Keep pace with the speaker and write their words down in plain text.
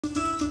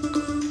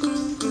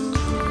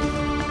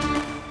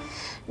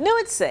New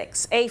at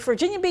 6, a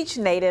Virginia Beach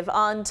native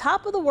on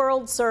top of the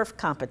world surf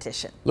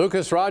competition.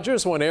 Lucas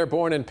Rogers went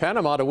airborne in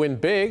Panama to win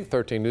big.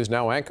 13 News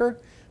Now anchor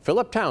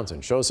Philip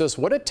Townsend shows us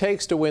what it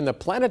takes to win the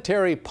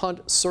Planetary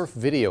Punt surf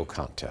video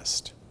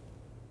contest.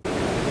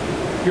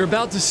 You're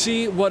about to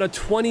see what a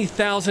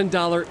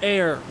 $20,000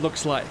 air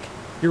looks like.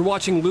 You're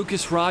watching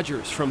Lucas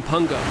Rogers from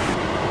Pungo.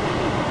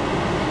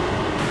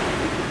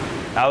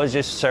 I was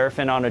just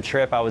surfing on a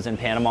trip. I was in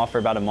Panama for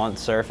about a month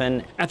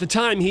surfing. At the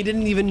time, he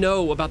didn't even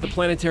know about the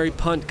Planetary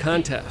Punt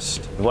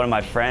contest. One of my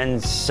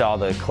friends saw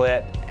the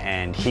clip,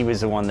 and he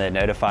was the one that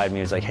notified me.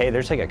 He was like, hey,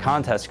 there's like a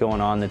contest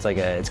going on.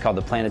 It's called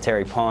the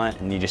Planetary Punt,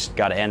 and you just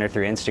got to enter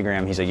through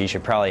Instagram. He's like, you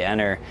should probably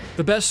enter.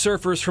 The best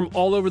surfers from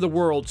all over the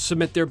world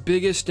submit their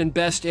biggest and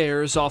best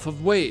airs off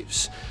of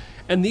waves.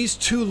 And these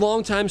two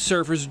longtime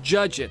surfers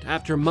judge it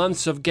after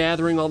months of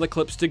gathering all the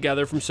clips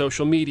together from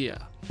social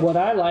media. What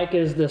I like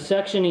is the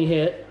section he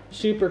hit,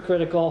 super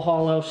critical,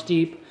 hollow,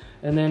 steep,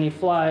 and then he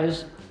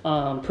flies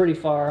pretty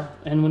far.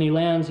 And when he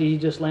lands, he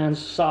just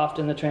lands soft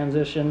in the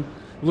transition.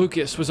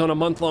 Lucas was on a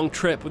month-long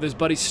trip with his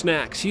buddy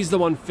Snacks. He's the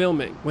one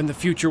filming when the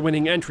future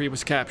winning entry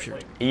was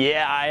captured.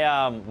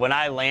 Yeah, when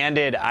I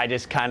landed, I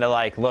just kind of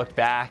like looked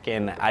back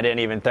and I didn't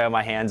even throw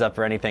my hands up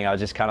or anything. I was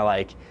just kind of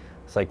like,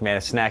 it's like, man,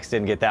 if Snacks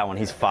didn't get that one,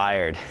 he's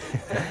fired.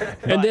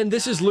 And then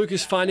this is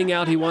Lucas finding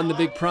out he won the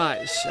big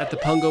prize at the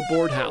Pungo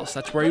board house.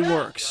 That's where he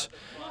works.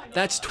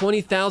 That's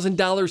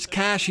 $20,000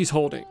 cash he's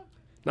holding.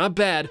 Not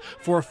bad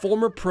for a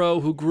former pro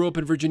who grew up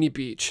in Virginia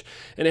Beach,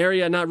 an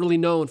area not really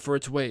known for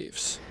its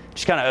waves.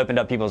 Just kind of opened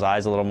up people's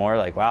eyes a little more,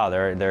 like, wow,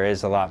 there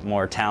is a lot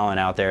more talent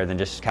out there than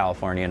just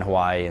California and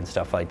Hawaii and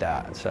stuff like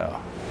that. So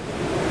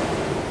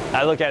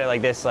I look at it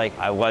like this, like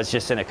I was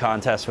just in a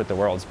contest with the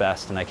world's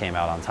best and I came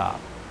out on top.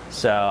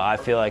 So I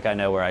feel like I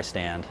know where I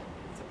stand.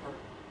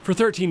 For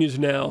 13 News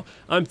Now,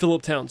 I'm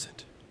Philip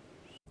Townsend.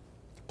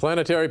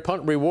 Planetary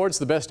Punt rewards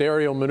the best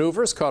aerial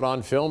maneuvers caught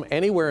on film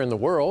anywhere in the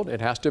world. It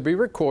has to be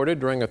recorded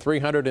during a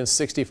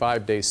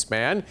 365-day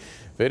span.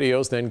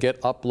 Videos then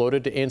get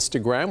uploaded to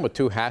Instagram with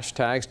 2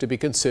 hashtags to be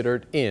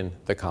considered in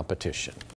the competition.